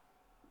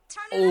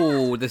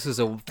Oh, this is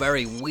a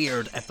very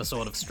weird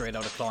episode of Straight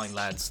Outta Clawing,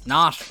 lads.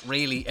 Not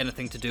really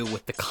anything to do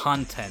with the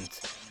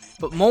content,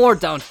 but more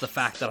down to the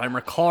fact that I'm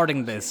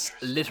recording this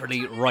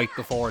literally right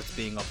before it's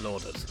being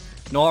uploaded.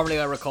 Normally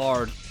I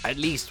record at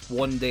least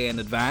one day in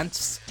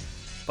advance,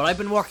 but I've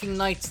been working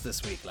nights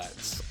this week,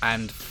 lads.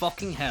 And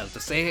fucking hell, to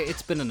say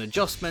it's been an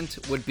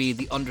adjustment would be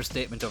the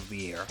understatement of the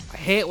year. I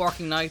hate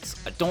working nights,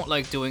 I don't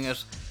like doing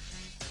it,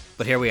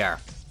 but here we are.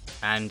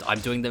 And I'm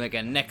doing them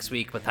again next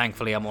week, but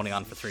thankfully I'm only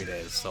on for 3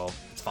 days, so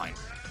it's fine.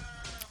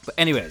 But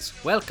anyways,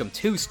 welcome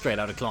to Straight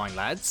Outta Clawing,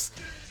 lads.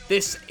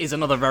 This is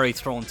another very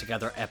thrown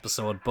together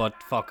episode,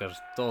 but fuck it,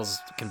 those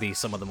can be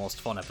some of the most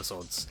fun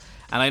episodes.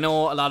 And I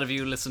know a lot of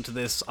you listen to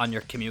this on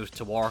your commute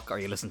to work, or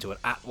you listen to it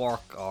at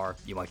work, or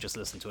you might just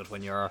listen to it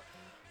when you're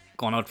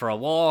going out for a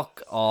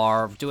walk,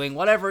 or doing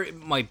whatever it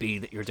might be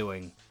that you're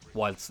doing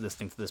whilst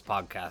listening to this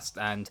podcast.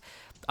 And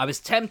I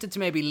was tempted to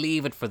maybe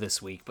leave it for this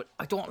week, but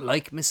I don't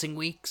like missing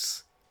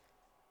weeks.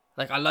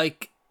 Like, I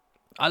like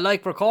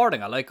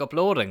recording, I like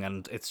uploading,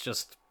 and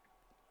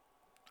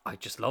I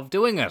just love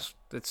doing it.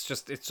 It's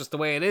just the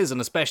way it is,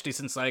 and especially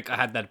since I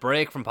had that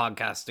break from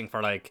podcasting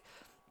for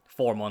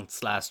 4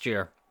 months last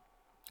year.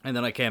 And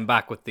then I came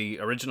back with the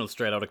original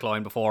Straight Outta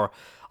Clawing before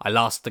I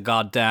lost the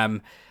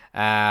goddamn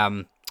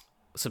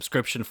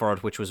subscription for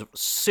it, which was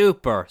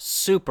super,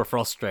 super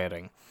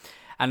frustrating.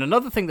 And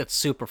another thing that's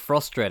super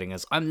frustrating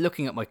is I'm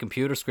looking at my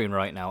computer screen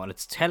right now and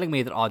it's telling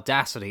me that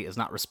Audacity is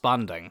not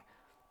responding.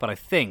 But I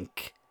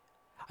think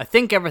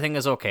everything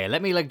is okay.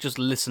 Let me just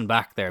listen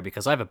back there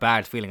because I have a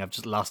bad feeling I've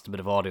just lost a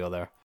bit of audio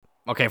there.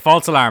 Okay,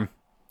 false alarm.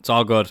 It's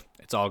all good.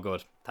 It's all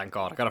good. Thank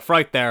God. I got a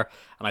fright there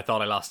and I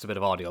thought I lost a bit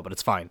of audio, but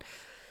it's fine.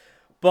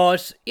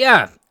 But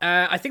yeah,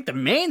 I think the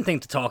main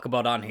thing to talk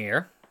about on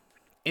here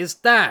is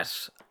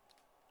that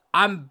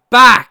I'm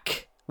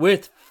back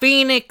with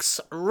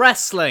Phoenix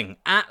Wrestling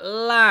at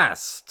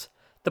last.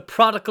 The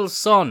prodigal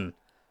son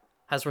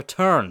has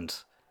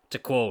returned, to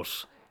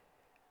quote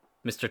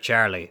Mr.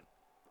 Charlie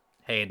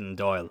Hayden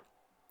Doyle,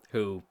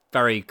 who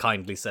very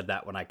kindly said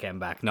that when I came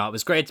back. No, it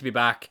was great to be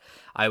back.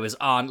 I was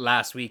on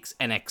last week's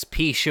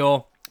NXP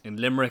show in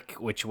Limerick,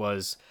 which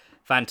was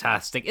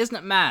fantastic. Isn't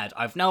it mad?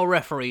 I've now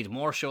refereed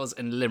more shows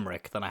in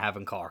Limerick than I have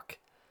in Cork.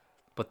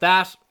 But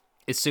that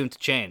is soon to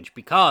change,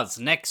 because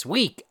next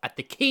week at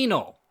the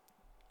Kino,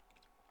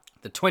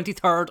 the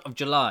 23rd of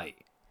July,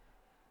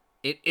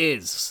 it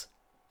is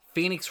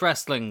Phoenix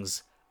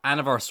Wrestling's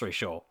anniversary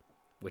show,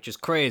 which is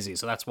crazy.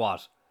 So that's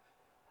what?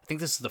 I think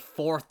this is the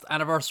 4th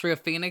anniversary of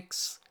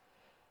Phoenix,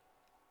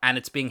 and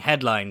it's being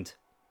headlined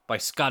by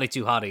Scotty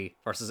 2 Hotty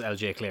versus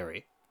LJ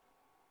Cleary.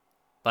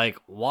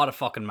 What a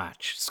fucking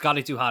match.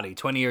 Scotty 2 Hotty,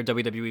 20-year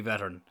WWE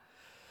veteran.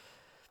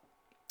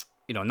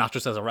 You know, not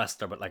just as a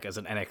wrestler, but as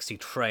an NXT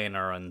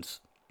trainer and,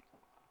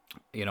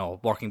 you know,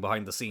 working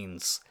behind the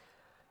scenes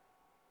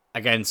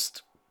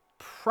against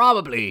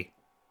probably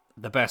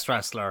the best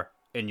wrestler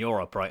in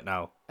Europe right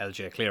now,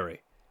 LJ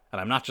Cleary. And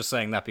I'm not just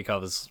saying that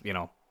because, you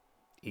know,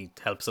 he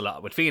helps a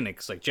lot with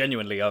Phoenix.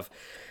 Genuinely,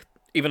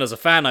 even as a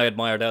fan, I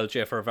admired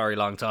LJ for a very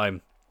long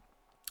time.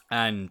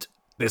 And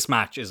this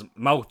match is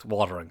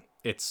mouth-watering.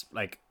 It's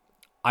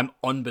I'm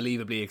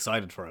unbelievably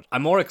excited for it.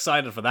 I'm more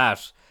excited for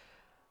that,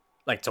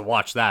 to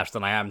watch that,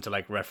 than I am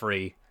to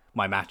referee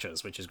my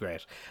matches, which is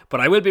great. But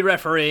I will be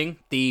refereeing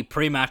the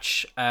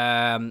pre-match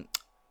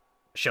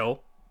show.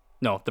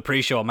 No, the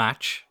pre-show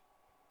match.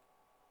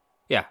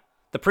 Yeah,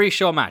 the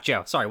pre-show match.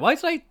 Yeah, sorry. Why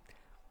did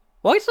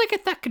I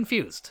get that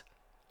confused?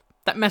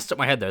 That messed up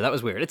my head there. That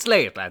was weird. It's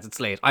late, lads. It's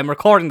late. I'm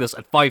recording this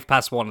at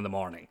 1:05 in the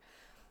morning,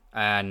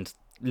 and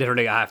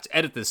literally I have to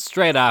edit this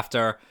straight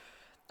after,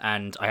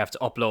 and I have to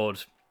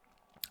upload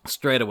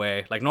straight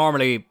away.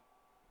 Normally,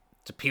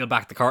 to peel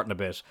back the curtain a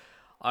bit,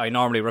 I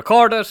normally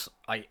record it,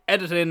 I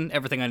edit in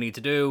everything I need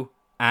to do,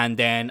 and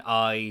then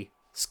I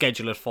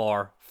schedule it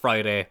for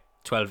Friday,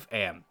 12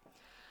 a.m.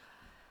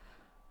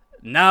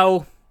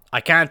 Now, I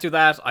can't do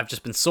that. I've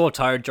just been so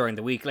tired during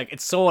the week.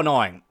 It's so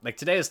annoying.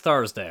 Today is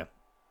Thursday.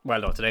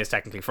 Well, no, today is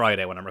technically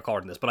Friday when I'm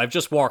recording this, but I've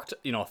just worked,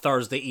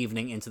 Thursday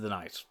evening into the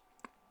night.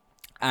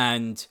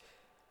 And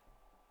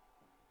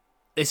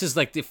this is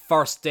the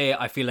first day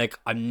I feel like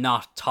I'm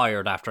not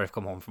tired after I've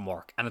come home from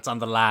work. And it's on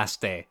the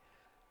last day.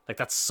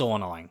 That's so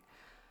annoying.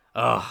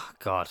 Oh,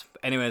 God.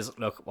 Anyways,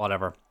 look,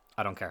 whatever.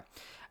 I don't care.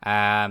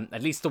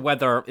 At least the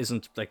weather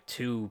isn't,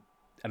 too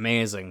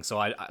amazing.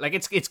 So,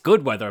 it's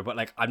good weather,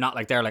 but, I'm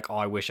not, there, oh,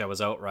 I wish I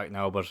was out right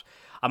now. But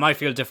I might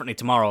feel differently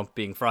tomorrow,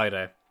 being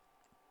Friday.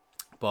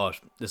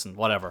 But, listen,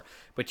 whatever.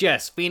 But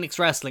yes, Phoenix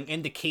Wrestling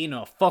in the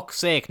Kino. Fuck's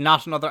sake,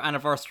 not another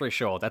anniversary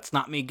show. That's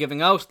not me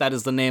giving out. That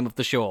is the name of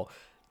the show.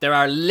 There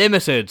are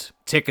limited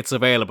tickets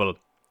available.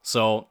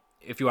 So,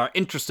 if you are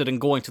interested in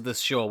going to this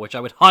show, which I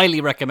would highly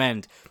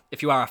recommend,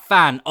 if you are a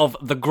fan of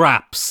the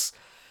Graps.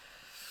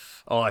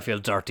 Oh, I feel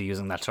dirty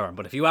using that term.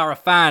 But if you are a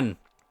fan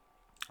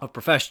of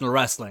professional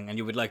wrestling and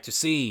you would like to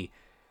see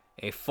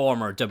a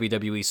former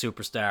WWE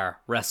superstar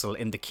wrestle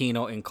in the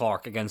Kino in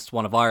Cork against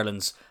one of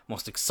Ireland's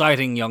most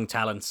exciting young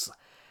talents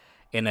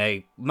in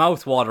a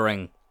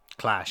mouth-watering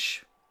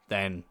clash,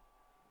 then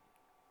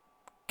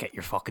get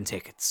your fucking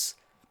tickets.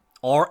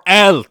 Or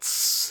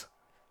else.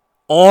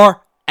 Mr.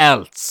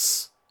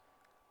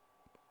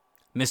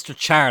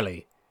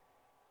 Charlie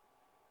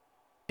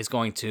is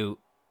going to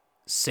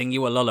sing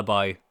you a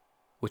lullaby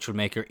which will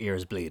make your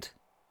ears bleed.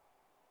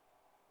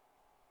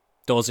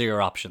 Those are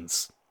your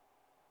options.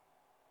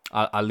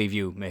 I'll leave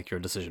you make your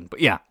decision. But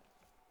yeah,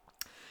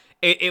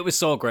 it was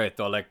so great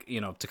though. Like, you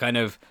know,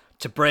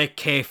 to break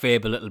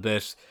kayfabe a little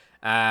bit.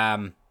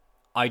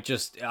 I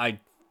just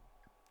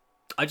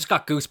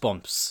got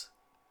goosebumps.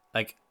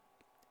 Like,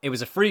 it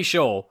was a free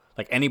show.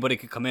 Like, anybody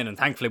could come in, and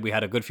thankfully we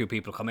had a good few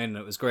people come in, and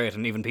it was great.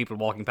 And even people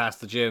walking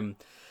past the gym,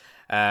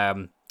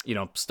 you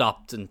know,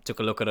 stopped and took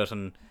a look at it,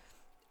 and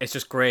it's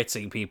just great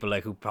seeing people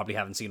like who probably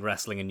haven't seen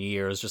wrestling in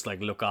years just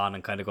like look on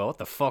and kind of go, what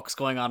the fuck's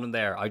going on in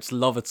there? I just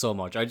love it so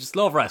much. I just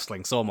love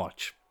wrestling so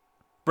much.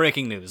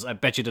 Breaking news. I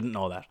bet you didn't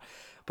know that.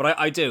 But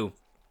I do.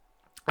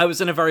 I was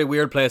in a very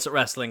weird place at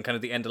wrestling, kind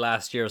of the end of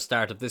last year,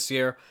 start of this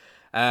year.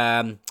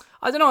 I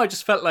don't know, I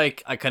just felt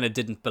like I kind of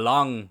didn't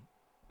belong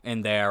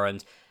in there,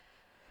 and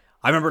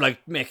I remember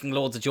like making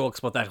loads of jokes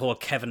about that whole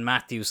Kevin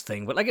Matthews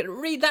thing, but like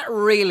that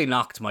really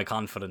knocked my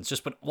confidence.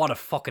 Just, but what a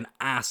fucking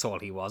asshole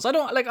he was.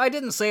 I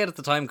didn't say it at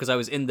the time because I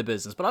was in the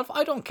business, but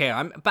I don't care.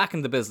 I'm back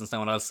in the business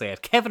now and I'll say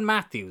it. Kevin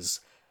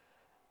Matthews,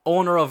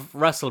 owner of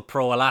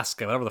WrestlePro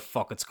Alaska, whatever the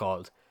fuck it's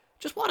called.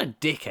 Just what a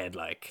dickhead,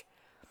 like.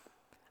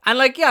 And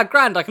like, yeah,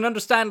 grand, I can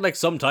understand like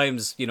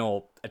sometimes, you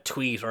know, a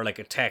tweet or like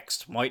a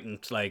text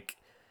mightn't like,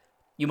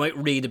 you might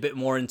read a bit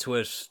more into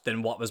it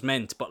than what was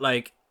meant, but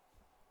like,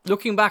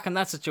 looking back on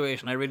that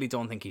situation, I really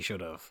don't think he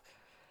should have.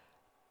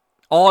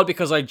 All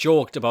because I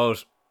joked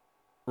about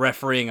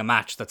refereeing a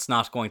match that's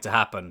not going to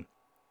happen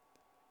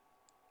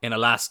in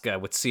Alaska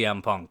with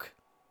CM Punk.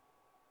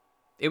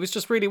 It was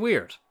just really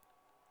weird.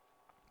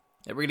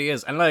 It really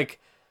is. And like,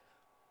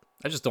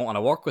 I just don't want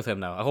to work with him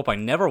now. I hope I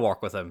never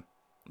work with him.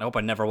 I hope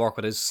I never work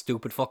with his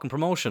stupid fucking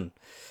promotion.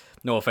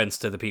 No offense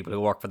to the people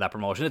who work for that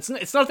promotion.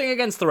 It's nothing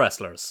against the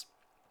wrestlers.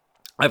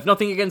 I have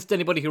nothing against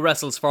anybody who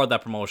wrestles for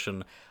that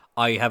promotion.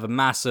 I have a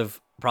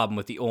massive problem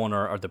with the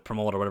owner or the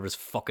promoter, whatever his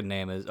fucking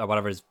name is, or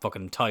whatever his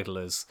fucking title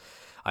is.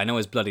 I know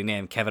his bloody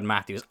name, Kevin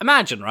Matthews.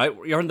 Imagine, right?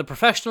 You're in the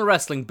professional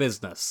wrestling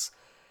business.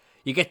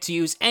 You get to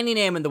use any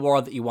name in the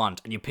world that you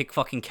want, and you pick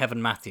fucking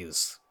Kevin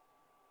Matthews.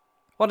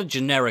 What a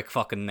generic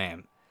fucking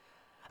name.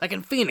 Like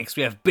in Phoenix,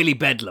 we have Billy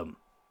Bedlam.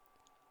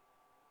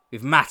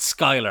 We've Matt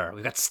Schuyler.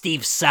 We've got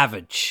Steve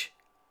Savage.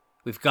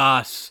 We've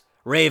got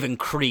Raven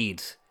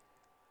Creed.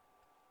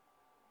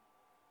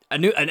 A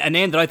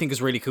name that I think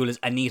is really cool is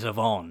Anita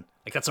Vaughn.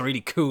 Like, that's a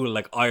really cool,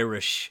 like,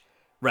 Irish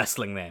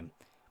wrestling name.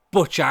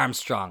 Butch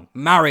Armstrong.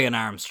 Marion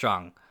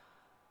Armstrong.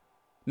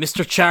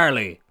 Mr.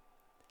 Charlie.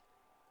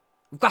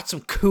 We've got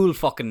some cool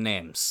fucking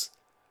names.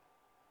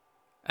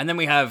 And then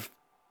we have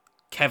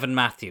Kevin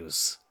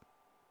Matthews.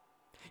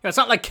 You know, it's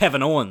not like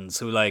Kevin Owens,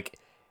 who, like,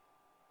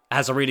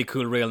 has a really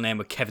cool real name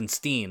with Kevin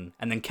Steen,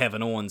 and then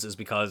Kevin Owens is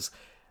because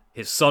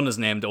his son is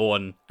named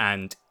Owen,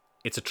 and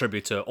it's a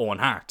tribute to Owen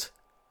Hart.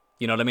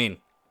 You know what I mean?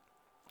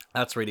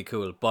 That's really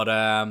cool. But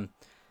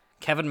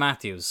Kevin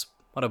Matthews,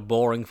 what a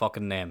boring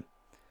fucking name.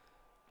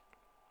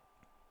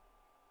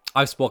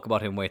 I've spoke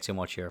about him way too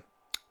much here.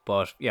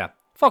 But yeah,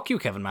 fuck you,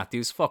 Kevin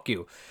Matthews. Fuck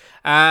you.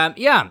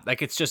 Yeah,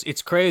 like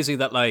it's crazy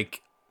that,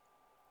 like,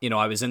 you know,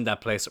 I was in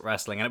that place at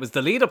wrestling, and it was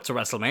the lead up to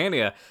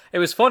WrestleMania. It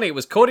was funny. It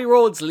was Cody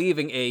Rhodes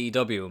leaving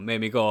AEW made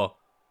me go,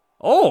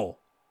 oh,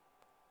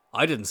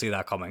 I didn't see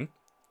that coming.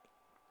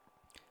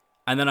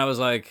 And then I was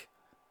like,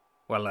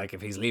 well, like,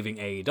 if he's leaving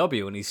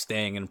AEW and he's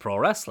staying in pro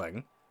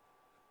wrestling,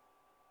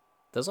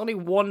 there's only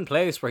one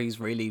place where he's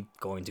really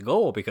going to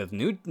go, because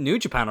New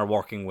Japan are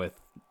working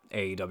with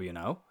AEW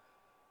now.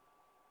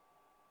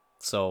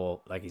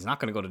 So, like, he's not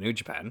going to go to New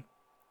Japan.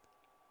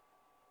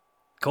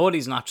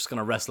 Cody's not just going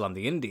to wrestle on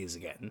the indies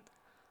again.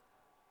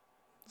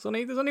 There's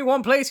only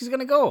one place he's going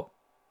to go.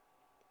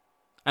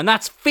 And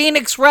that's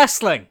Phoenix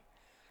Wrestling.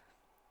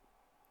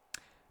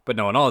 But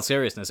no, in all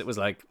seriousness, it was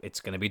like,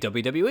 it's going to be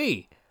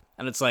WWE.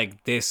 And it's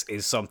like, this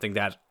is something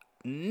that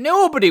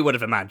nobody would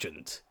have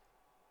imagined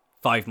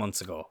 5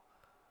 months ago.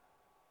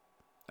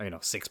 Or,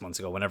 6 months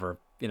ago, whenever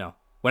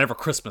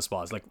Christmas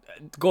was. Like,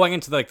 going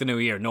into, like, the new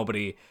year,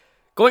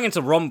 going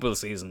into Rumble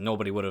season,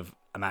 nobody would have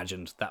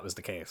imagined that was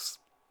the case.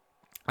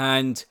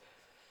 And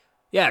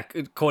yeah,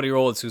 Cody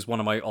Rhodes, who's one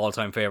of my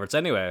all-time favorites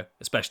anyway,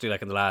 especially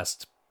like in the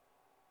last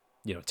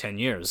 10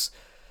 years,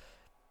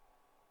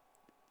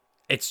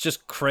 it's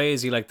just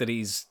crazy, like, that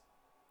he's,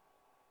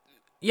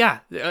 yeah,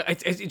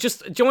 it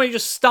just, do you want to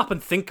just stop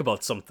and think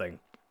about something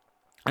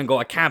and go,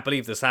 I can't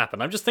believe this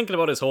happened. I'm just thinking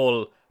about his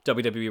whole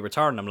WWE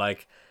return. I'm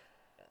like,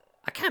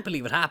 I can't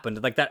believe it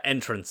happened. Like, that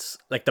entrance,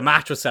 like, the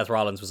match with Seth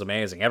Rollins was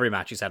amazing. Every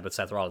match he's had with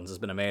Seth Rollins has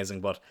been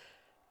amazing, but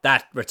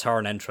that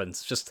return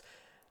entrance, just,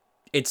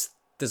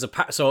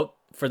 so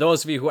for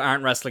those of you who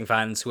aren't wrestling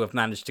fans who have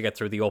managed to get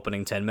through the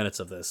opening 10 minutes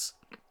of this,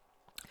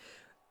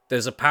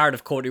 there's a part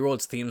of Cody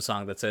Rhodes' theme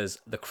song that says,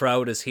 "The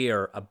crowd is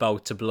here,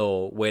 about to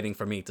blow, waiting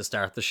for me to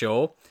start the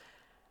show."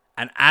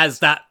 And as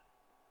that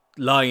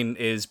line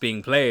is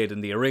being played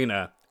in the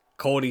arena,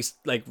 Cody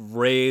like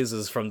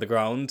raises from the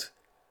ground.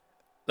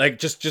 Like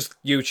just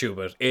YouTube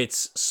it.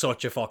 It's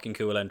such a fucking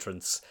cool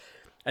entrance.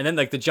 And then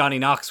like the Johnny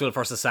Knoxville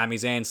versus Sami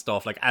Zayn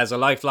stuff, like as a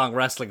lifelong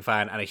wrestling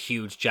fan and a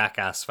huge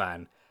Jackass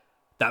fan,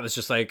 that was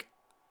just like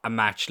a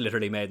match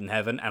literally made in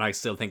heaven, and I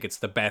still think it's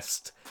the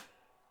best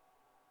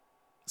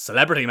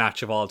celebrity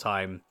match of all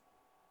time,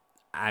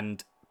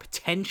 and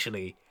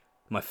potentially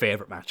my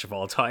favorite match of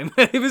all time.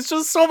 It was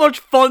just so much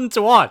fun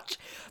to watch.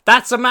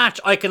 That's a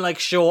match I can like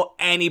show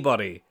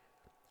anybody,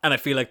 and I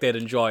feel like they'd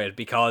enjoy it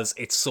because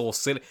it's so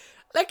silly.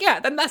 Like, yeah,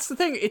 then that's the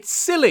thing. It's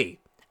silly.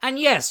 And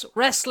yes,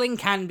 wrestling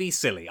can be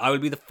silly. I will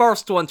be the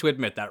first one to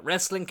admit that.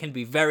 Wrestling can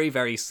be very,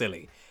 very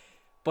silly.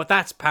 But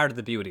that's part of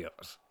the beauty of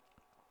it.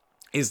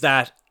 Is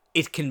that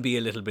it can be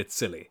a little bit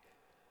silly.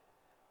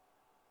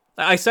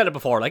 I said it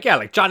before, like, yeah,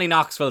 like Johnny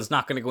Knoxville is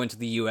not going to go into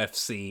the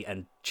UFC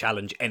and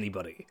challenge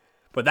anybody.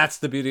 But that's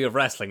the beauty of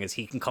wrestling, is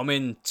he can come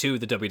into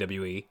the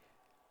WWE,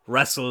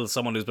 wrestle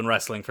someone who's been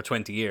wrestling for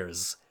 20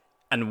 years,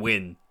 and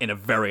win in a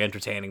very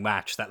entertaining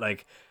match that,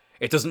 like,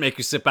 it doesn't make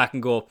you sit back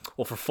and go,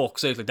 oh, for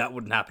fuck's sake, like that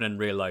wouldn't happen in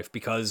real life,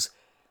 because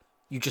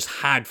you just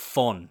had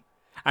fun.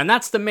 And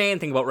that's the main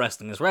thing about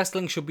wrestling, is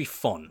wrestling should be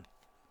fun.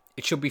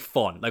 It should be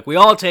fun. Like, we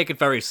all take it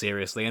very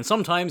seriously, and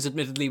sometimes,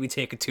 admittedly, we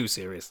take it too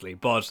seriously,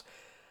 but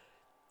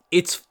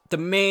it's the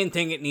main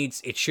thing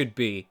it should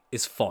be,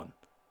 is fun.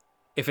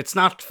 If it's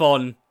not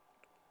fun,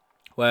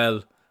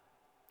 well,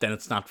 then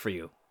it's not for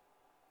you.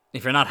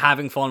 If you're not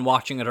having fun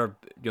watching it, or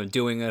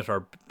doing it,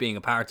 or being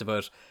a part of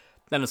it,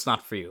 then it's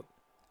not for you.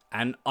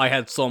 And I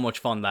had so much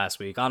fun last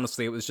week.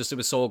 Honestly, it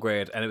was so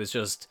great. And it was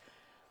just,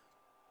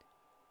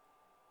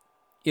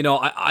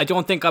 I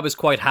don't think I was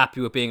quite happy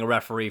with being a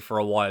referee for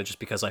a while, just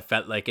because I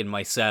felt like in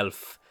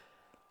myself,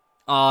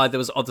 there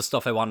was other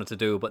stuff I wanted to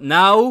do. But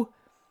now,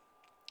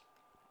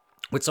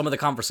 with some of the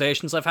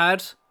conversations I've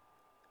had,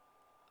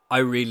 I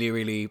really,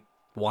 really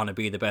want to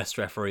be the best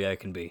referee I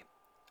can be.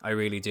 I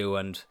really do.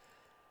 And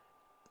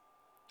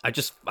I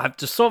have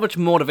just so much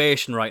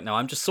motivation right now.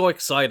 I'm just so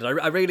excited.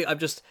 I'm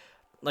just...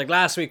 Like,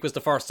 last week was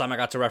the first time I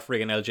got to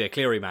referee an LJ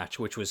Cleary match,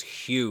 which was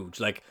huge.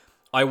 Like,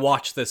 I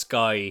watched this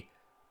guy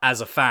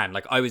as a fan.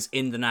 Like, I was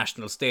in the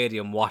National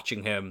Stadium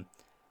watching him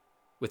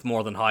with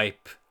More Than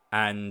Hype.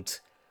 And,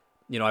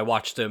 I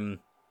watched him...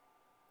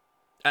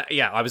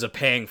 I was a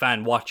paying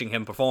fan watching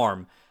him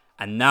perform.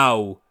 And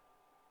now,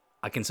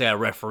 I can say I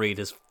refereed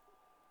his...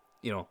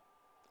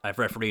 I've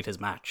refereed his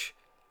match.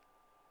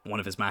 One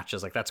of his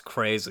matches. Like, that's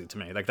crazy to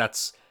me. Like,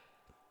 that's...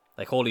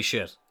 Like, holy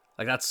shit.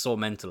 Like, that's so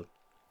mental.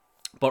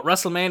 But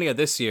WrestleMania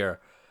this year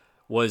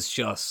was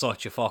just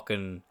such a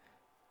fucking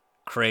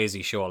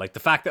crazy show. Like, the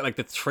fact that, like,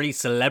 the 3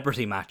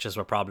 celebrity matches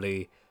were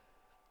probably,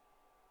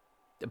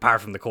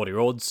 apart from the Cody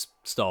Rhodes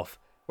stuff,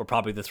 were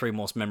probably the 3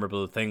 most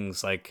memorable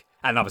things. Like,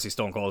 and obviously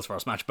Stone Cold's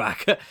first match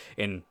back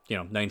in,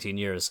 19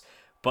 years.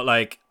 But,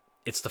 like,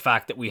 it's the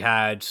fact that we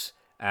had,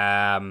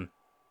 Pat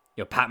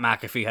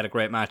McAfee had a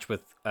great match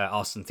with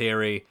Austin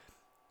Theory,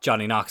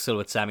 Johnny Knoxville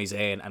with Sami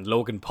Zayn, and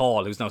Logan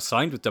Paul, who's now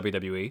signed with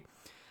WWE.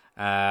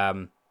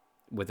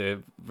 With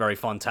a very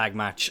fun tag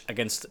match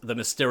against the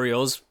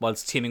Mysterios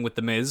whilst teaming with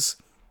The Miz.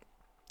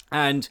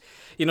 And,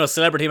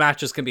 celebrity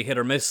matches can be hit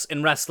or miss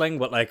in wrestling,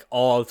 but, like,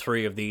 all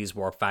 3 of these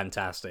were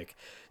fantastic.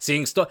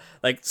 Seeing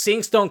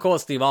Stone Cold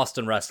Steve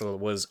Austin wrestle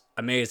was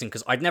amazing,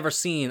 because I'd never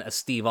seen a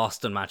Steve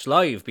Austin match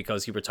live,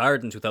 because he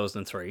retired in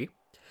 2003,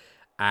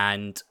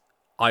 and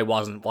I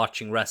wasn't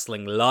watching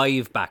wrestling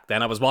live back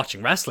then. I was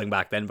watching wrestling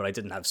back then, but I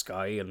didn't have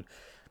Sky, and,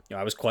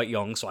 I was quite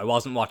young, so I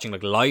wasn't watching,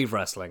 like, live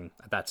wrestling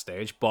at that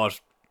stage, but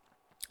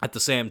at the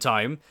same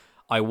time,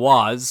 I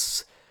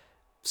was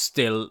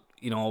still,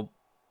 I'm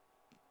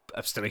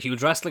still a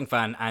huge wrestling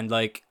fan, and,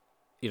 like,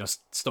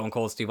 Stone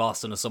Cold Steve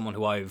Austin is someone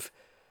who I've,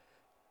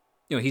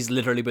 he's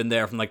literally been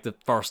there from, like, the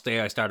first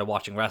day I started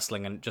watching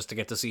wrestling, and just to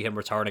get to see him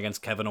return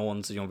against Kevin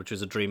Owens, which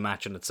was a dream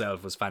match in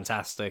itself, was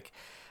fantastic.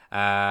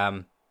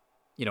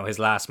 His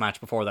last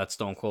match before that,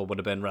 Stone Cold, would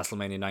have been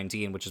WrestleMania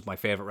 19, which is my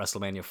favourite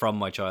WrestleMania from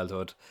my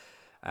childhood.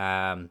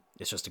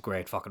 It's just a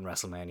great fucking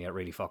WrestleMania, it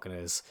really fucking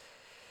is.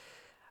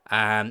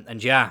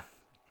 And yeah,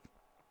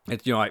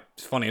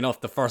 funny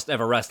enough, the first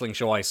ever wrestling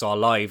show I saw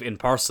live in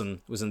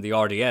person was in the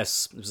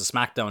RDS. It was a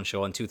SmackDown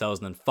show in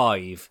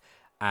 2005,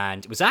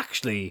 and it was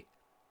actually,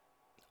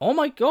 oh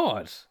my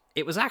god,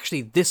 it was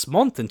actually this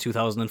month in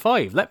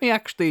 2005. Let me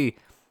actually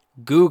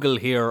Google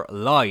here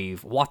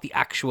live what the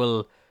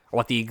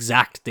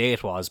exact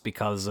date was,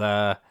 because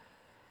I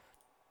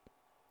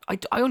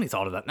only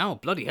thought of that now.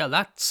 Bloody hell,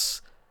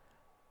 that's,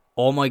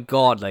 oh my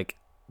god, like,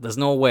 there's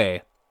no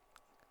way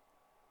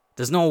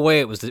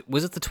it was it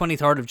the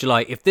 23rd of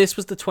July? If this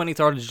was the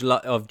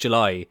 23rd of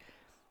July,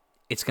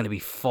 it's going to be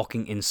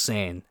fucking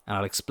insane, and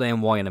I'll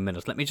explain why in a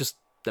minute. Let me just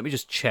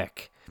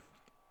check.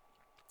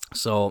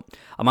 So,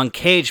 I'm on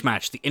Cage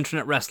Match, the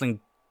Internet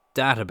Wrestling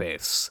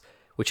Database,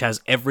 which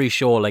has every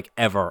show, like,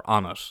 ever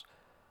on it,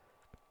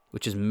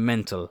 which is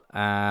mental.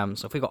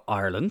 So if we go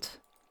Ireland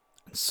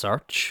and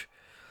search,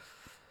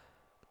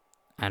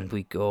 and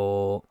we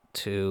go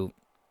to,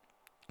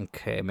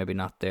 okay, maybe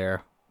not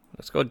there.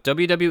 Let's go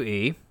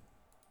WWE.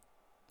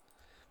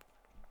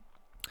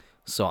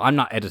 So I'm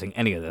not editing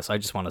any of this. I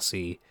just want to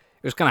see.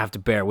 You're just going to have to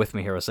bear with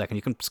me here a second.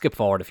 You can skip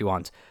forward if you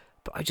want.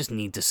 But I just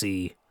need to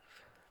see.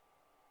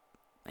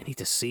 I need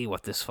to see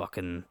what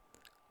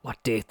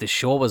date this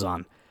show was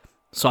on.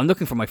 So I'm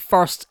looking for my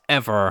first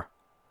ever.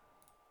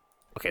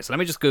 Okay, so let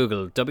me just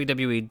Google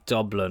WWE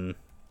Dublin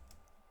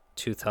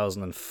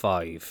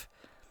 2005.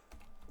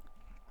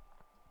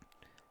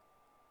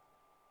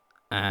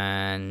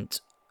 And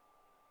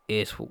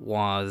it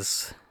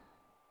was...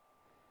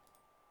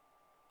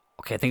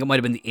 Okay, I think it might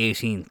have been the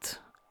 18th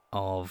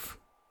of...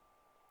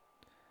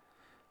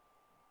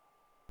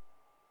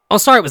 Oh,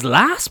 sorry, it was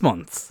last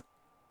month.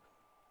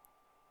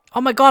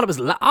 Oh my god, it was...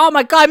 Oh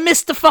my god, I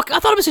missed the fuck... I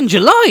thought it was in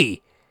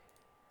July.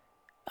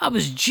 That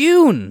was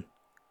June.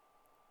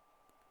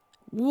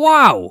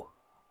 Wow.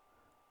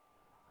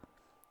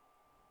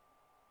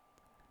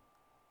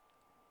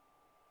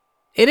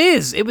 It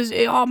is. It was...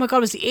 Oh my god,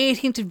 it was the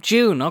 18th of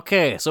June.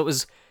 Okay, so it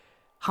was...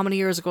 How many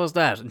years ago was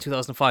that? In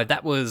 2005.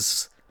 That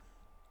was...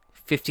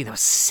 15. That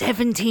was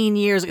 17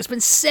 years. It's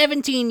been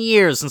 17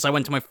 years since I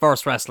went to my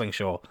first wrestling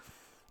show.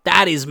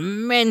 That is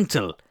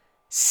mental.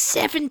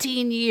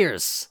 17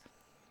 years.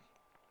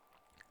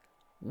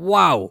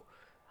 Wow.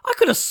 I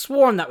could have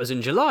sworn that was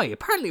in July.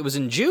 Apparently it was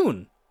in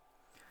June.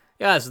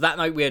 Yeah, so that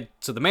night we had...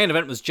 So the main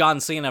event was John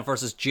Cena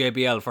versus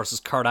JBL versus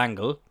Kurt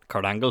Angle.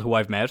 Kurt Angle, who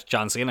I've met.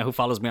 John Cena, who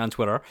follows me on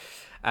Twitter.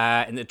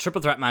 In the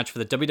triple threat match for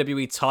the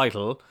WWE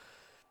title.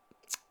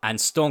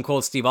 And Stone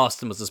Cold Steve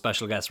Austin was the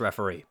special guest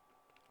referee.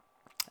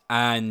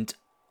 And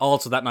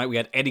also that night we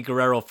had Eddie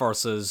Guerrero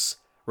versus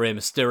Rey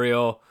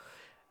Mysterio.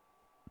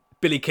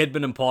 Billy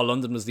Kidman and Paul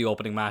London was the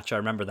opening match. I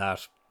remember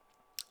that.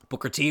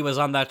 Booker T was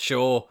on that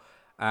show.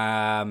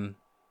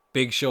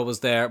 Big Show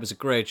was there. It was a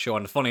great show.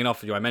 And funny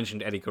enough, I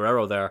mentioned Eddie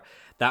Guerrero there.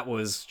 That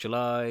was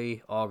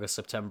July, August,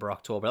 September,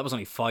 October. That was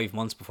only 5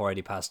 months before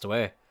Eddie passed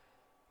away.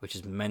 Which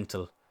is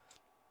mental.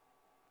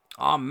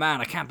 Oh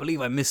man, I can't believe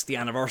I missed the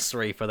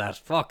anniversary for that.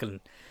 Fucking...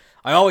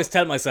 I always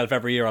tell myself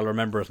every year I'll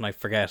remember it and I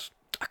forget.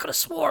 I could have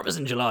swore it was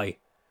in July.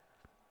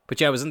 But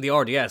yeah, it was in the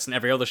RDS, and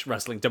every other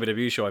wrestling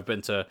WWE show I've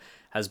been to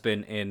has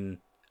been in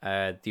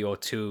the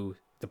O2,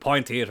 the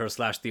Point Theatre /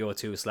 the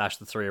O2 /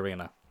 the 3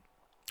 Arena.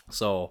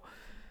 So,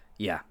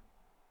 yeah.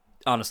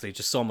 Honestly,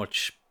 just so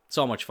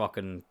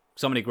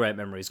many great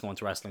memories going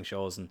to wrestling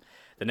shows. And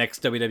the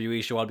next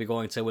WWE show I'll be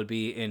going to will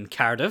be in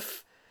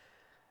Cardiff.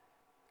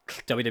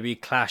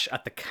 WWE Clash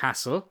at the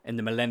Castle in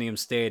the Millennium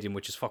Stadium,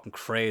 which is fucking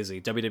crazy.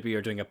 WWE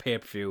are doing a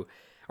pay-per-view,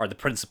 or the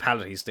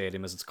Principality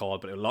Stadium as it's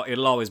called, but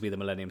it'll always be the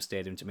Millennium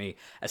Stadium to me.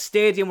 A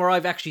stadium where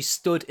I've actually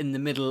stood in the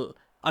middle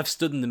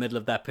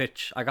of that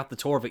pitch. I got the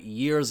tour of it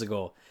years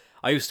ago.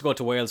 I used to go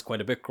to Wales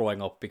quite a bit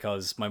growing up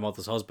because my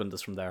mother's husband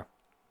is from there.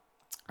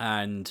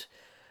 And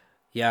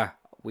yeah,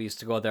 we used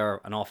to go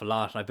there an awful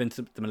lot. I've been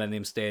to the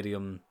Millennium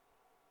Stadium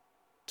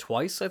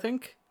twice, I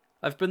think.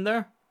 I've been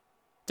there.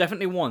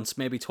 Definitely once,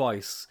 maybe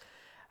twice.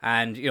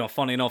 And,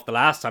 funny enough, the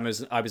last time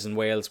I was in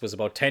Wales was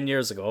about 10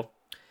 years ago.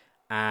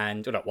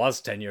 And, it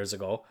was 10 years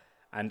ago.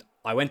 And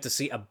I went to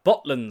see a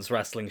Butlins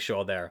wrestling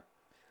show there.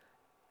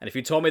 And if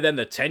you told me then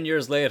that 10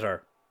 years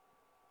later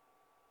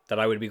that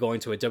I would be going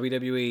to a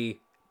WWE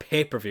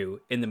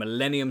pay-per-view in the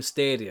Millennium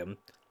Stadium,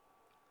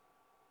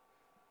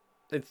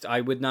 I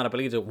would not have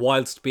believed it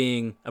whilst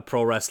being a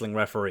pro wrestling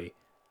referee.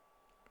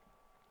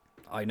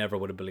 I never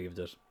would have believed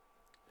it.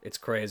 It's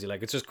crazy.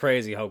 It's just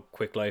crazy how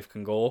quick life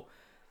can go.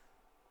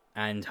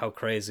 And how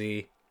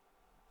crazy...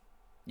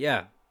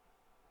 Yeah.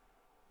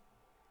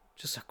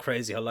 Just how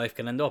crazy how life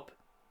can end up.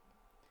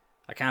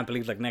 I can't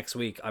believe, next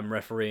week I'm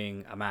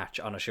refereeing a match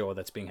on a show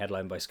that's being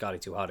headlined by Scotty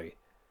 2 Hotty.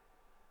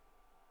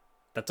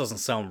 That doesn't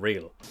sound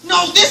real.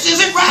 No, this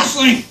isn't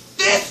wrestling!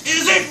 This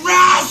isn't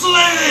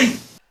wrestling!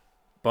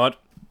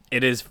 But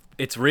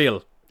it's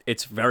real.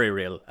 It's very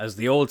real. As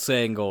the old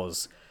saying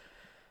goes,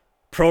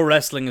 pro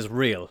wrestling is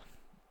real.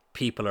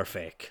 People are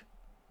fake.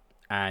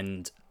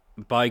 And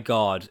by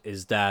God,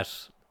 is that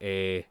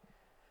a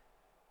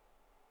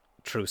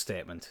true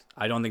statement?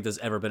 I don't think there's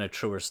ever been a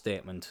truer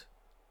statement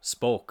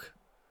spoke,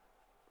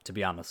 to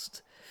be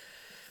honest.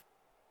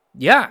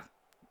 Yeah,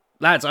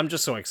 lads, I'm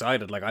just so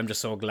excited. I'm just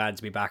so glad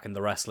to be back in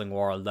the wrestling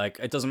world.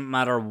 It doesn't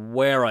matter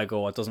where I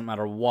go, it doesn't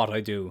matter what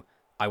I do,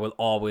 I will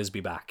always be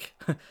back.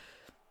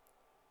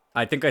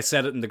 I think I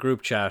said it in the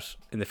group chat,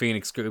 in the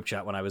Phoenix group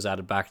chat when I was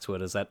added back to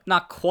it, is that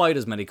not quite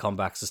as many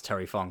comebacks as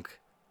Terry Funk,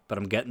 but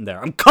I'm getting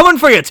there. I'm coming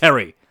for you,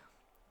 Terry!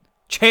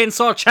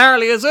 Chainsaw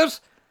Charlie, is it?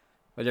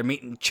 Well, you're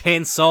meeting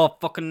Chainsaw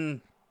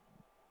fucking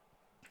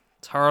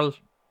Turl.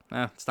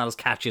 It's not as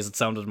catchy as it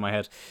sounded in my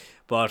head,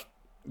 but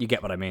you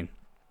get what I mean.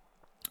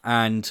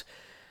 And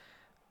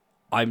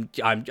I'm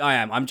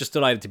just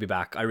delighted to be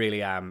back. I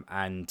really am,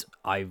 and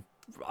I'm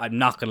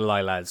not gonna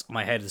lie, lads.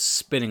 My head is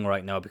spinning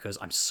right now because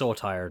I'm so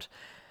tired.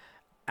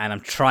 And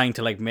I'm trying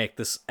to make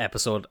this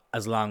episode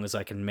as long as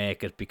I can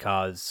make it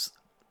because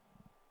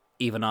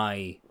even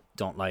I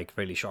don't like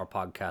really short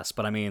podcasts.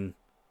 But I mean,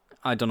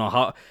 I don't know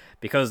how,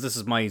 because this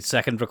is my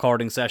second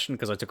recording session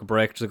because I took a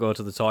break to go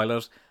to the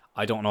toilet.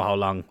 I don't know how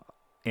long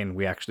in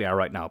we actually are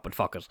right now, but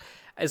fuck it.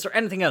 Is there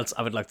anything else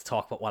I would like to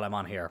talk about while I'm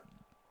on here?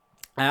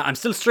 I'm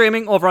still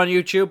streaming over on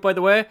YouTube, by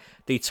the way.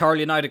 The Thurl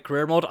United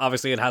career mode.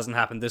 Obviously, it hasn't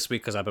happened this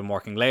week because I've been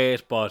working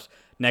late, but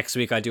next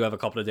week I do have a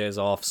couple of days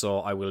off, so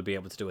I will be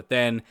able to do it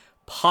then.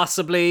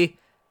 Possibly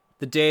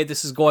the day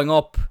this is going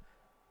up,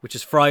 which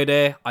is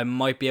Friday, I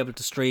might be able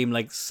to stream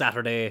like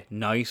Friday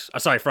night,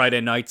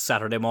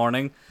 Saturday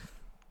morning.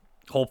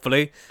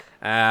 Hopefully.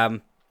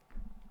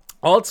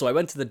 Also, I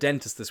went to the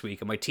dentist this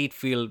week and my teeth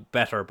feel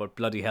better, but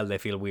bloody hell, they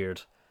feel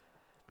weird.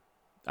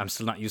 I'm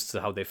still not used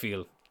to how they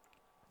feel.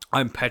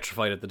 I'm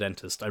petrified at the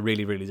dentist. I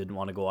really, really didn't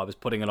want to go. I was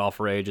putting it off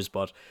for ages,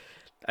 but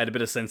I had a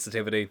bit of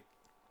sensitivity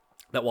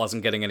that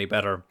wasn't getting any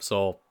better,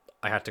 so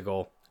I had to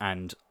go.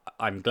 And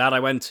I'm glad I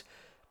went,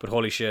 but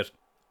holy shit,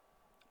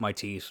 my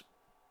teeth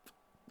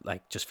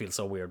like just feel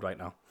so weird right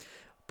now.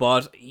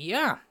 But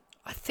yeah,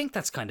 I think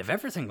that's kind of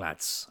everything,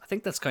 lads. I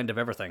think that's kind of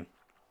everything.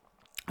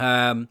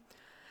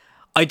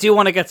 I do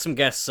want to get some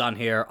guests on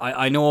here.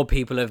 I know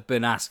people have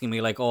been asking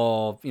me like,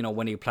 oh, you know,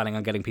 when are you planning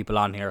on getting people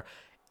on here?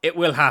 It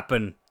will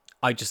happen.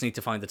 I just need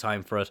to find the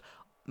time for it.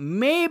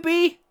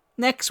 Maybe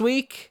next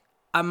week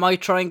I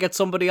might try and get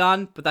somebody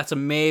on, but that's a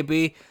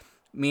maybe.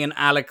 Me and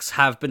Alex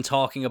have been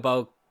talking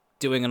about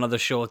doing another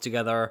show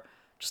together,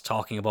 just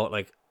talking about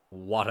like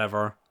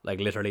whatever, like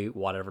literally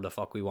whatever the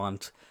fuck we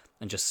want,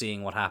 and just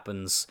seeing what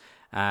happens.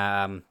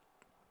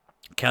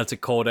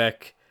 Celtic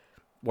Codec,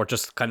 we're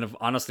just kind of,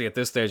 honestly at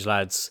this stage,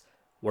 lads,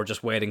 we're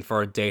just waiting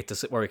for a date to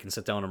sit where we can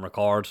sit down and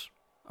record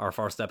our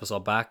first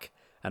episode back,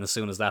 and as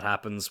soon as that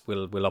happens,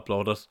 we'll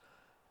upload it.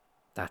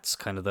 That's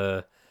kind of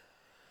the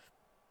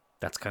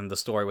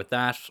story with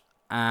that,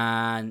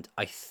 and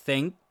I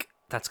think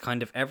that's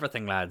kind of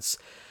everything, lads.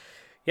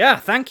 Yeah,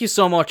 thank you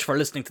so much for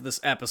listening to this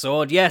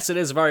episode. Yes, it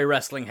is very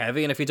wrestling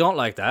heavy, and if you don't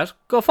like that,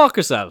 go fuck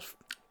yourself.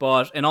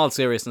 But in all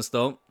seriousness,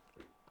 though,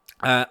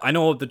 I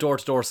know the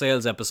door-to-door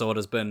sales episode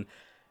has been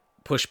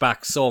pushed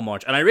back so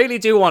much, and I really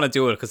do want to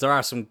do it because there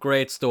are some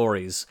great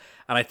stories.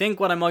 And I think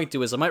what I might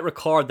do is I might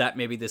record that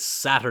maybe this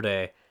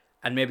Saturday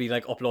and maybe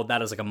like upload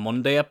that as like a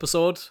Monday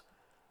episode,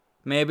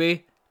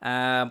 maybe.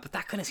 But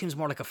that kind of seems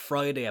more like a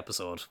Friday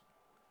episode.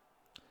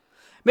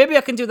 Maybe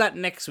I can do that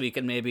next week,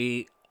 and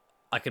maybe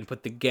I can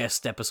put the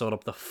guest episode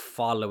up the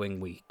following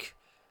week.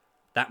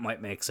 That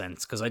might make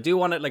sense, because I do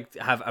want to like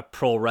have a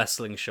pro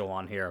wrestling show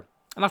on here,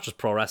 and not just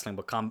pro wrestling,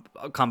 but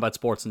combat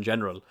sports in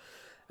general,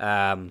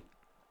 where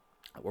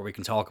we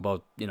can talk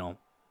about, you know,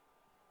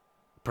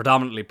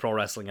 predominantly pro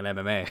wrestling and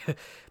MMA,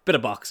 bit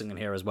of boxing in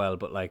here as well,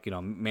 but like, you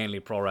know, mainly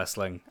pro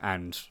wrestling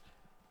and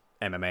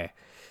MMA.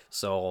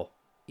 So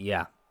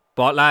yeah,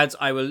 but lads,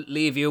 I will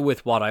leave you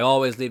with what I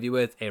always leave you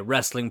with: a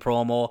wrestling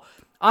promo.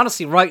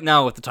 Honestly, right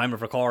now, at the time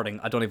of recording,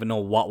 I don't even know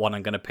what one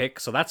I'm going to pick.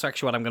 So that's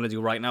actually what I'm going to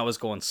do right now, is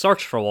go and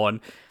search for one.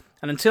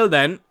 And until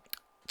then,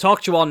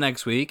 talk to you all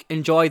next week.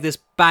 Enjoy this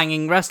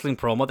banging wrestling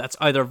promo that's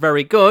either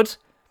very good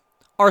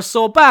or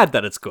so bad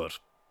that it's good.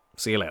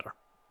 See you later.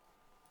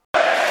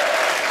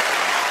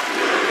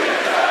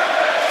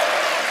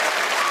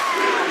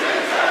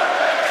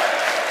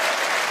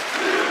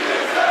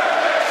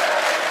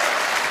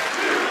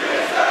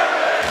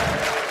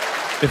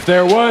 If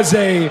there was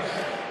a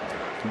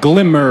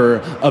glimmer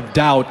of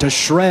doubt, a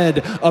shred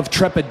of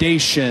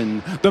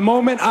trepidation, the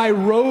moment I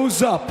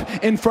rose up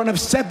in front of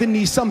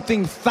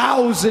 70-something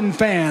thousand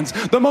fans,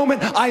 the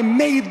moment I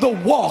made the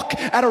walk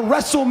at a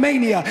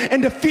WrestleMania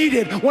and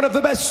defeated one of the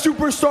best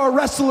superstar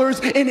wrestlers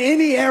in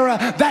any era,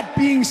 that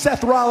being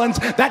Seth Rollins,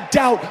 that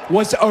doubt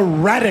was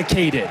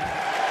eradicated.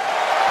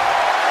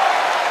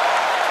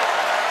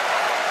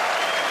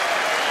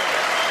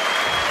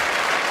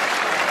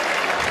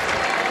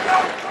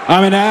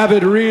 I'm an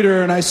avid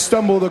reader, and I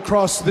stumbled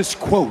across this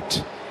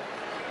quote.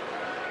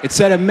 It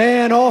said, "A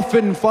man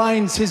often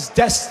finds his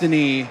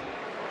destiny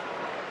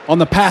on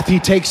the path he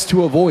takes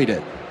to avoid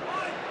it."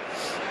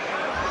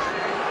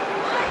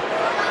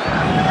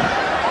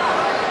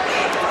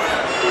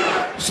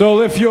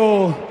 So if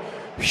you'll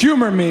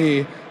humor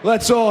me,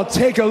 let's all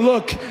take a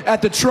look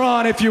at the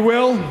Tron, if you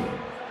will.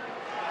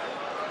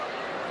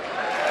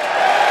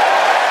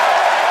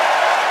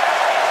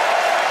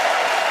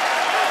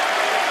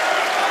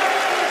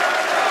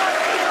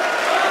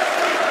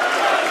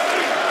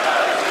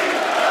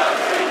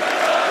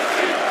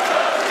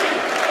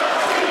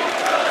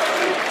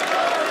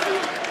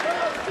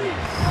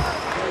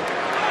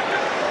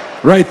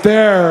 Right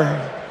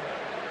there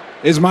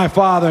is my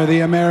father,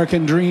 the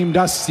American Dream,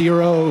 Dusty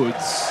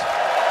Rhodes.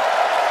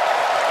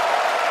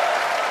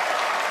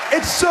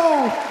 It's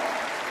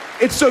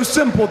so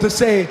simple to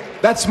say,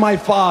 that's my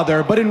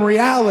father, but in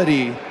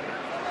reality,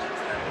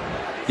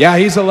 yeah,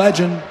 he's a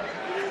legend.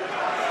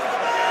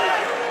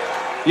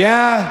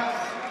 Yeah,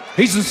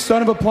 he's the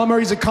son of a plumber,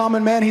 he's a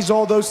common man, he's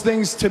all those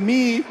things to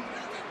me.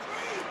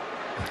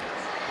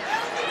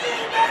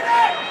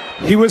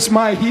 He was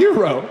my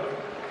hero.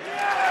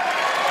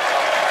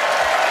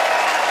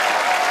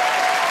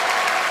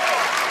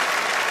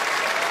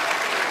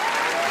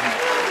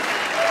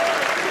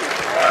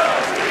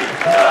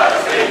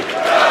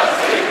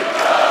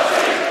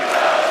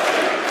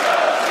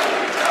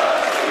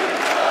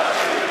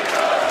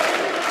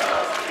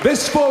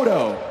 This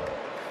photo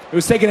It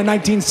was taken in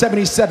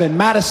 1977,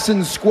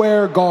 Madison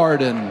Square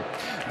Garden.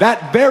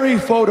 That very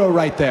photo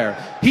right there,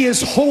 he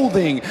is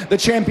holding the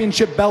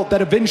championship belt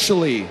that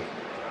eventually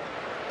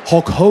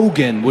Hulk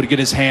Hogan would get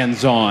his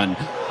hands on.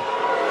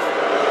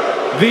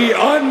 The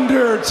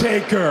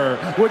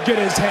Undertaker would get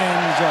his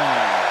hands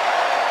on.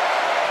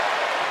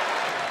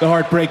 The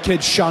Heartbreak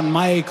Kid, Shawn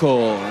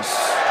Michaels.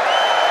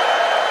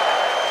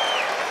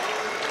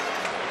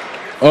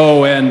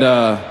 Oh,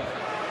 and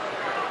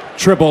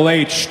Triple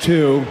H,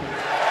 too.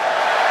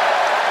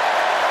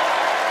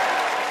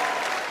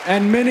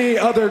 And many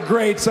other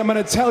greats. I'm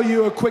going to tell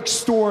you a quick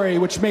story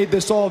which made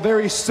this all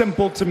very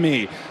simple to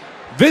me.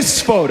 This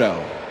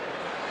photo,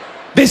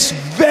 this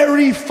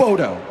very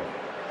photo,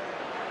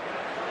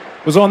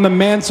 was on the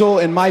mantle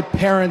in my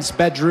parents'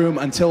 bedroom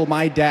until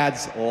my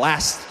dad's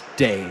last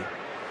day.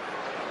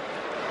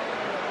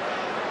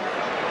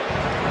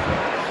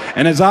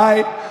 And as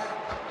I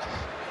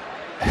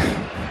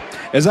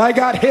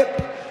got hip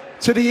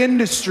to the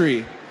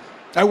industry,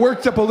 I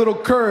worked up a little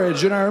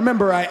courage, and I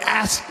remember I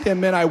asked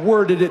him, and I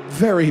worded it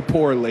very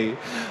poorly.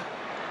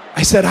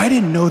 I said, I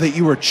didn't know that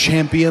you were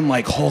champion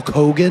like Hulk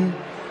Hogan.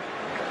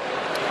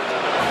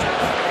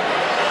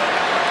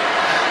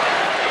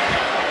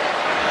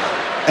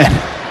 And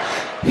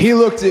he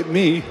looked at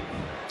me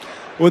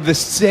with the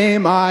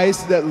same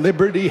eyes that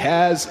Liberty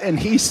has, and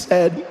he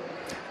said,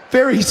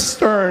 very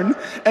stern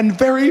and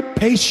very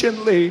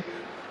patiently,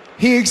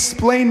 he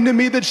explained to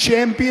me the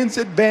champion's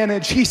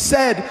advantage. He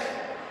said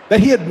that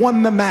he had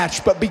won the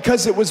match, but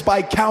because it was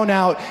by count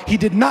out, he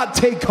did not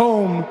take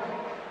home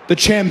the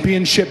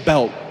championship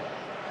belt.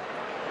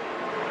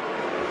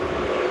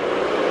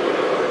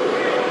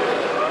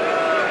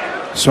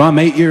 So I'm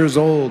 8 years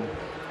old.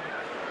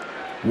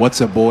 What's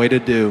a boy to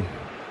do?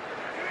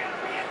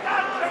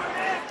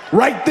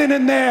 Right then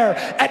and there,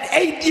 at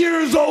 8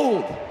 years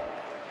old,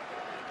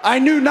 I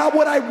knew not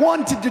what I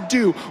wanted to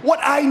do, what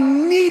I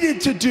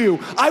needed to do.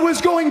 I was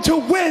going to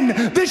win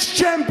this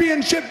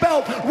championship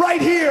belt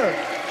right here.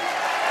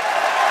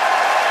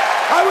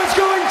 I was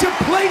going to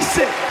place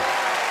it.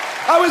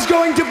 I was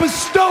going to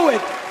bestow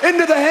it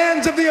into the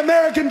hands of the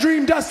American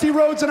Dream, Dusty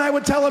Rhodes, and I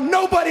would tell him,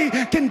 nobody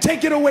can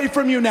take it away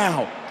from you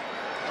now.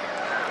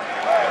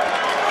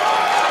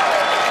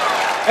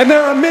 And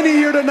there are many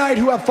here tonight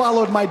who have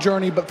followed my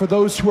journey, but for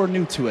those who are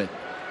new to it,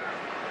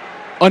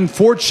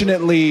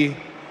 unfortunately,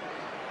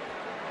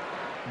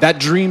 that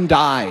dream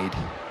died.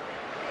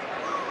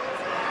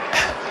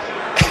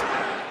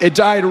 It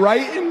died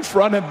right in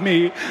front of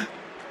me.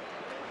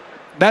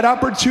 That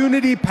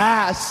opportunity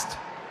passed.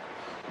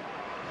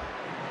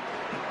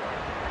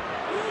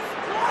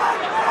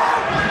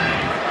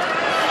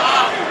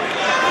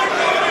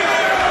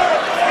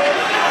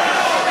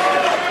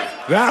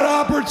 That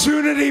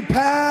opportunity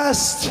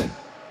passed,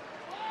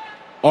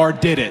 or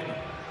did it?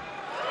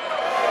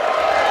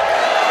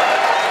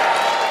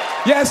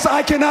 Yes,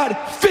 I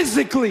cannot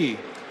physically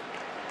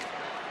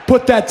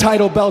put that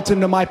title belt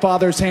into my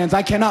father's hands.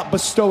 I cannot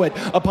bestow it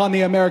upon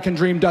the American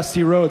Dream,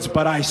 Dusty Rhodes,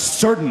 but I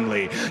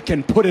certainly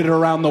can put it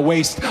around the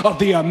waist of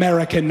the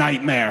American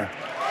Nightmare.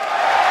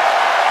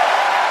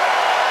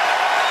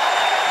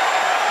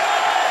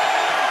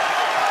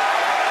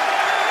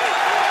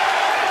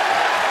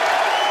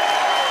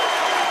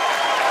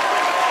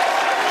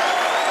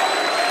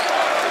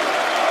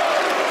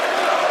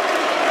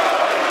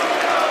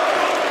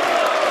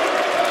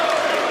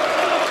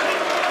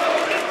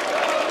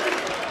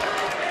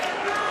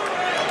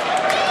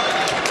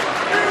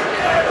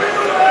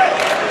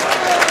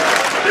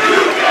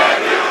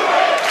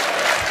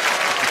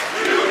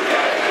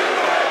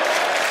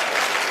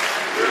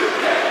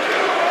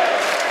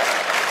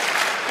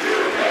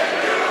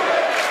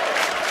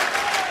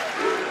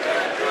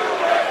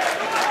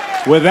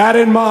 With that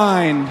in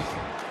mind,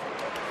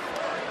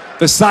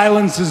 the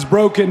silence is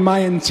broken. My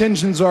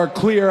intentions are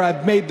clear.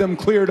 I've made them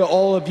clear to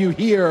all of you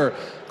here.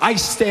 I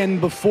stand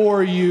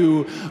before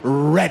you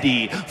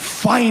ready,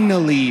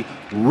 finally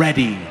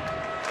ready.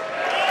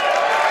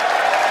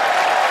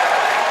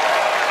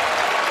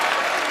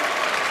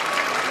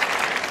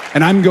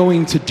 And I'm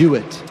going to do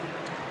it.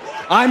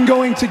 I'm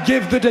going to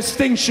give the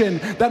distinction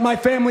that my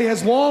family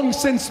has long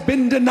since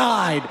been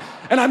denied.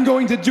 And I'm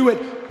going to do it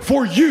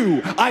for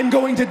you. I'm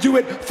going to do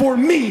it for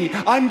me.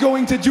 I'm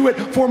going to do it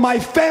for my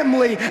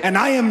family, and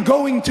I am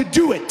going to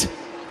do it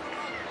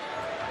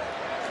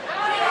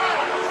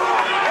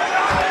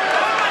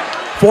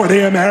for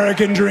the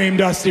American Dream,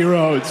 Dusty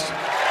Rhodes.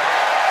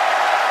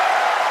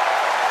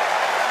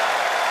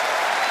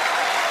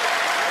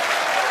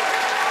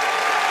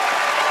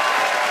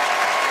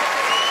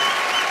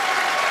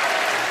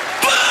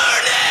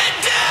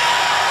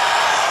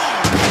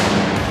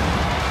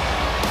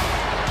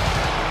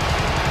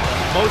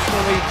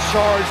 Emotionally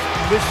charged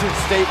mission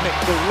statement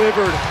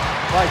delivered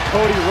by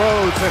Cody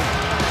Rhodes, and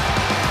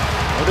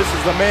this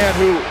is the man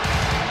who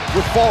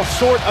would fall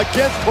short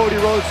against Cody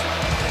Rhodes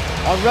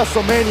on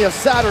WrestleMania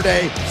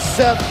Saturday,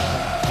 Seth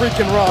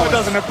freaking Rollins. It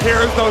doesn't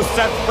appear as though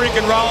Seth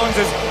freaking Rollins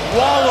is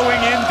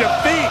wallowing in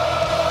defeat.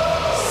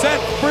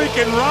 Seth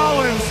freaking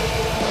Rollins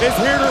is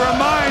here to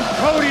remind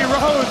Cody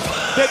Rhodes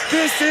that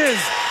this is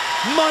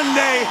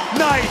Monday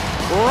Night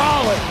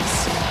Rollins.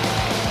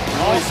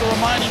 Also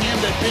reminding him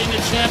that being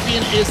a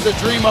champion is the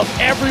dream of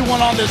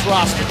everyone on this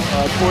roster.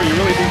 Corey, you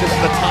really think this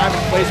is the time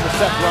and place for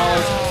Seth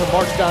Rollins to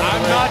march down the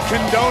I'm ring? not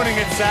condoning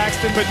it,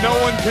 Saxton, but no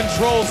one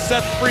controls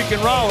Seth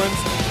freaking Rollins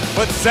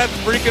but Seth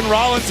freaking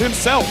Rollins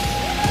himself.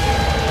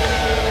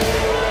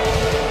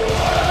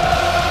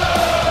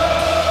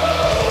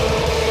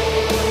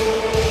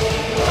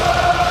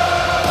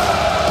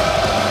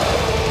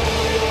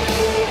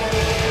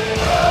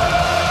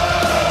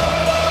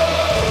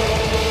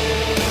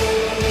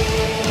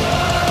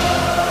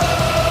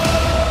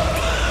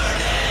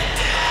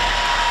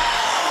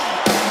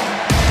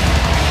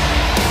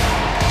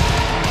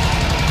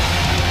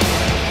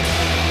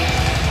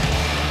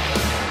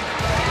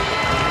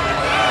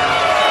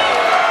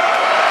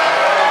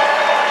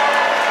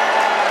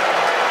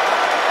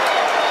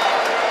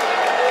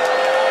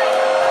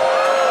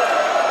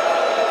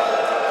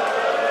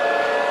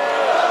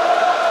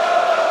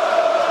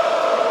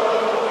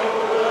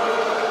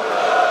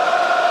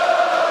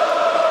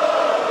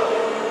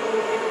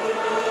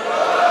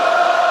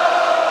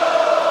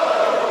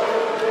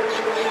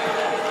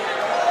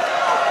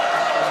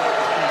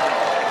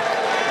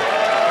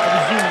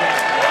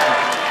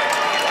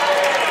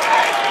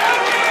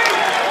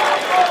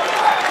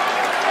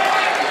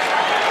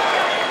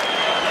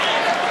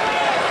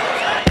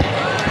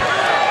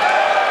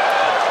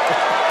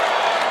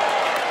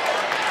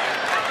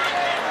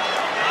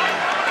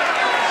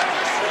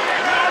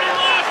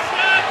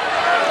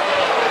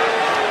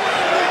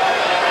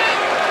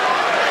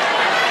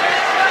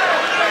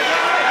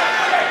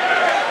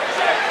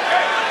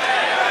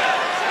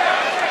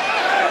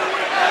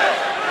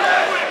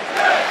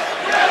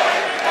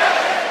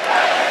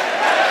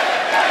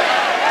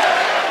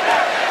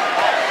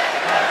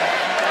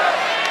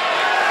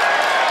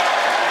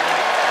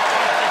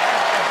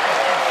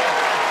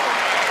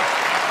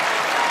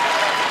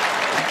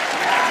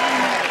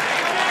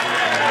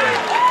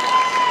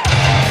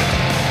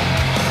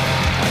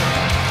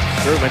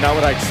 Certainly not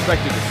what I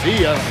expected to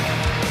see.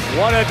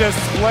 What a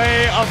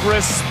display of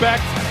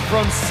respect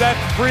from Seth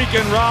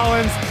freaking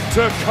Rollins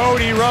to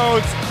Cody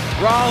Rhodes.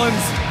 Rollins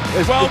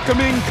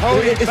welcoming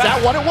Cody Is that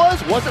what it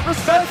was? Was it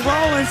respect? Seth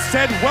Rollins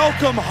said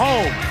welcome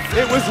home.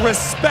 It was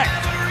respect.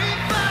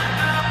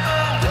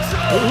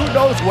 Who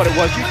knows what it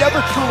was? You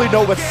never truly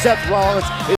know what Seth Rollins is